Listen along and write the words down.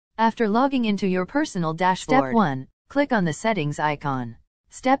After logging into your personal dashboard, Step 1. Click on the Settings icon.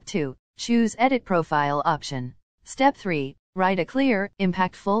 Step 2. Choose Edit Profile option. Step 3. Write a clear,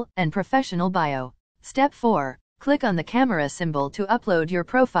 impactful, and professional bio. Step 4. Click on the camera symbol to upload your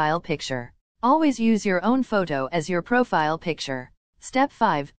profile picture. Always use your own photo as your profile picture. Step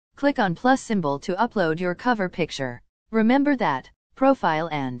 5. Click on plus symbol to upload your cover picture. Remember that profile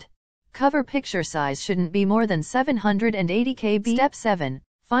and cover picture size shouldn't be more than 780 KB. Step 7.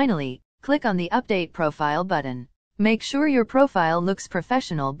 Finally, click on the Update Profile button. Make sure your profile looks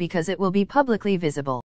professional because it will be publicly visible.